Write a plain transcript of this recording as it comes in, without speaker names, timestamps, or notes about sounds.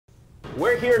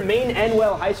We're here in Maine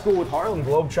Enwell High School with Harlem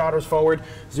Globetrotters forward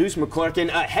Zeus McClurkin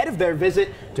ahead of their visit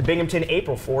to Binghamton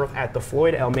April 4th at the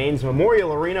Floyd L. Maines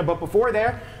Memorial Arena. But before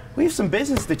there, we have some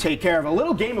business to take care of. A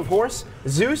little game of horse,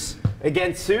 Zeus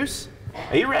against Seus.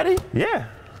 Are you ready? Yeah.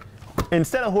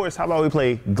 Instead of horse, how about we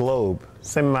play globe?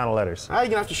 Same amount of letters. You're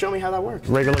gonna have to show me how that works.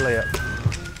 Regular layup.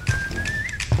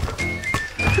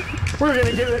 We're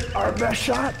gonna give it our best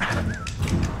shot.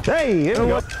 Hey, here we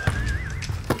go.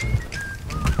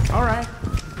 All right.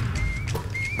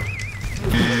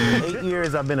 8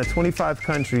 years, I've been to 25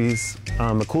 countries.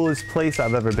 The coolest place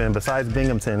I've ever been, besides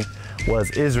Binghamton,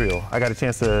 was Israel. I got a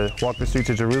chance to walk the streets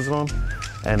of Jerusalem,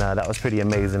 and that was pretty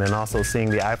amazing. And also seeing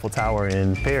the Eiffel Tower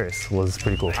in Paris was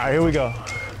pretty cool. All right, here we go.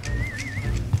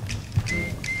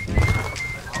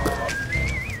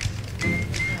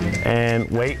 And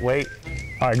wait.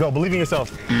 All right, go, believe in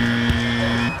yourself.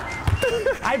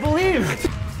 I believe.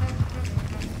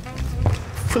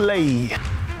 Filet.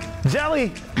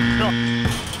 Jelly. No.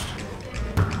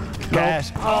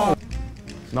 Cash. Oh.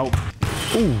 Nope.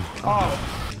 Ooh. Oh.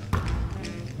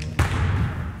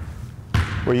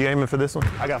 Were you aiming for this one?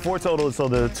 I got 4 total, so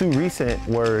the 2 recent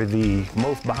were the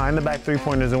most behind-the-back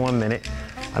 3-pointers in 1 minute.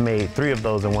 I made 3 of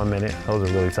those in 1 minute. Those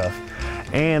are really tough.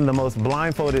 And the most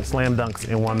blindfolded slam dunks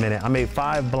in 1 minute. I made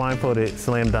 5 blindfolded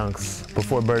slam dunks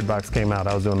before Bird Box came out.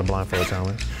 I was doing the blindfold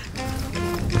challenge.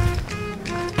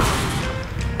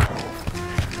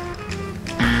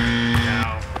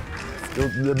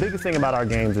 The biggest thing about our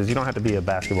games is you don't have to be a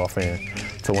basketball fan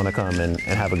to want to come and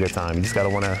have a good time. You just got to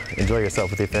want to enjoy yourself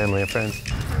with your family and friends.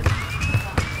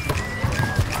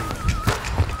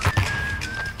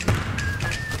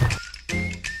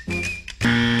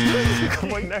 I'm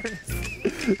like nervous.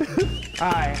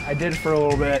 I did for a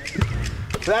little bit.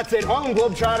 So that's it. Harlem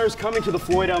Globetrotters coming to the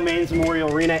Floyd L. Maines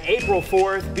Memorial Arena April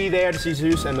 4th. Be there to see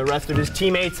Zeus and the rest of his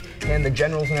teammates and the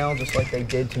Generals now, just like they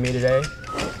did to me today.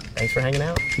 Thanks for hanging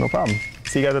out. No problem.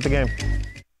 See you guys at the game.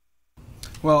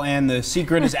 Well, and the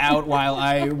secret is out while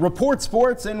I report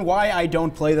sports and why I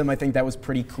don't play them. I think that was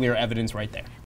pretty clear evidence right there.